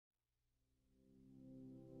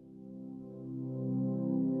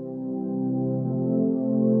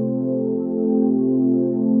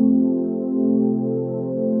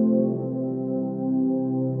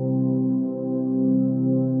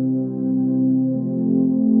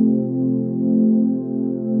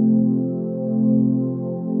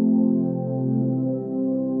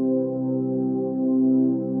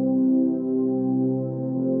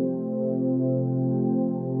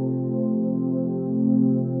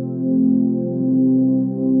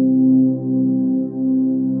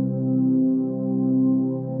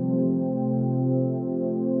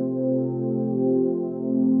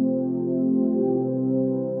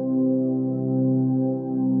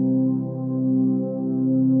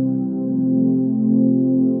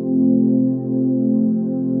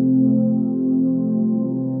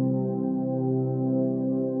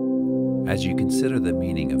consider the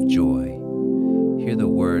meaning of joy, hear the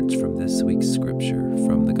words from this week's scripture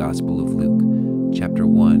from the Gospel of Luke, chapter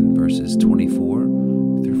 1, verses 24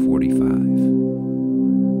 through 45.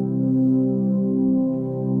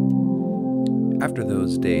 After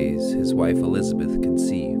those days, his wife Elizabeth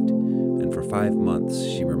conceived, and for 5 months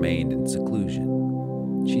she remained in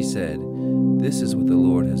seclusion. She said, "This is what the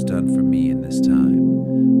Lord has done for me in this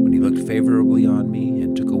time, when he looked favorably on me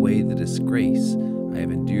and took away the disgrace I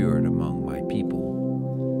have endured among my people."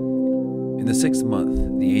 In the 6th month,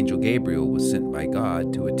 the angel Gabriel was sent by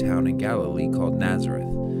God to a town in Galilee called Nazareth,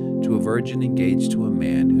 to a virgin engaged to a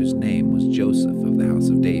man whose name was Joseph of the house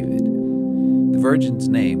of David. The virgin's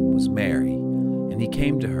name was Mary, and he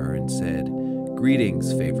came to her and said,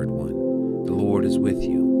 "Greetings, favored one, the Lord is with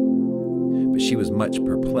you." But she was much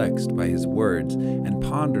perplexed by his words and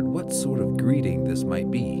pondered what sort of greeting this might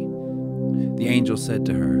be. The angel said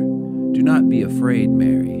to her, "Do not be afraid,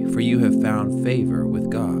 Mary, for you have found favor with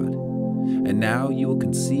God. And now you will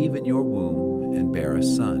conceive in your womb and bear a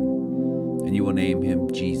son, and you will name him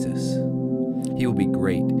Jesus. He will be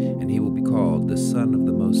great, and he will be called the Son of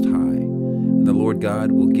the Most High. And the Lord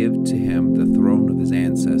God will give to him the throne of his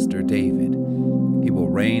ancestor David. He will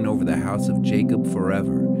reign over the house of Jacob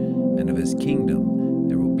forever, and of his kingdom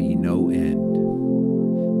there will be no end."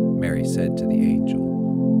 Mary said to the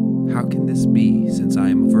angel, "How can this be, since I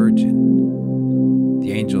am a virgin?"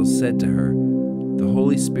 The angel said to her, "The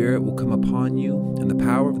Holy Spirit will come upon you, and the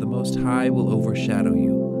power of the Most High will overshadow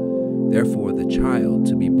you. Therefore the child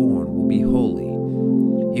to be born will be holy.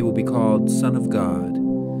 He will be called Son of God.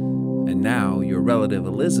 And now your relative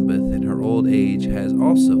Elizabeth in her old age has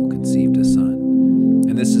also conceived a son,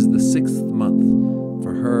 and this is the 6th month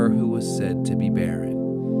for her who was said to be barren,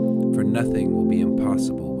 for nothing will be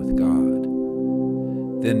impossible with God."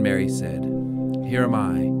 Then Mary said, "Here am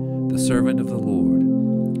I, the servant of the Lord.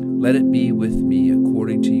 Let it be with me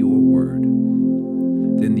according to your word."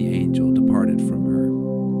 Then the angel departed from her.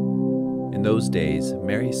 In those days,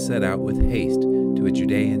 Mary set out with haste to a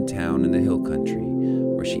Judean town in the hill country,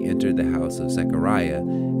 where she entered the house of Zechariah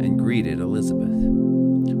and greeted Elizabeth.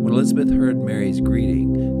 When Elizabeth heard Mary's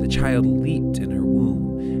greeting, the child leaped in her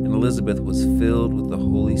womb, and Elizabeth was filled with the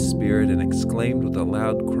Holy Spirit and exclaimed with a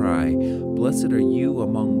loud cry, "Blessed are you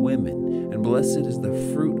among women, and blessed is the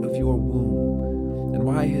fruit of your womb. And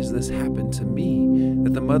why has this happened to me,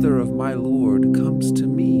 that the mother of my Lord comes to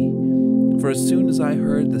me? For as soon as I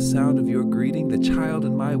heard the sound of your greeting, the child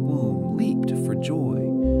in my womb leaped for joy.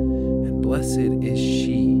 And blessed is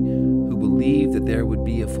she who believed that there would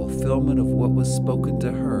be a fulfillment of what was spoken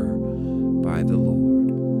to her by the Lord."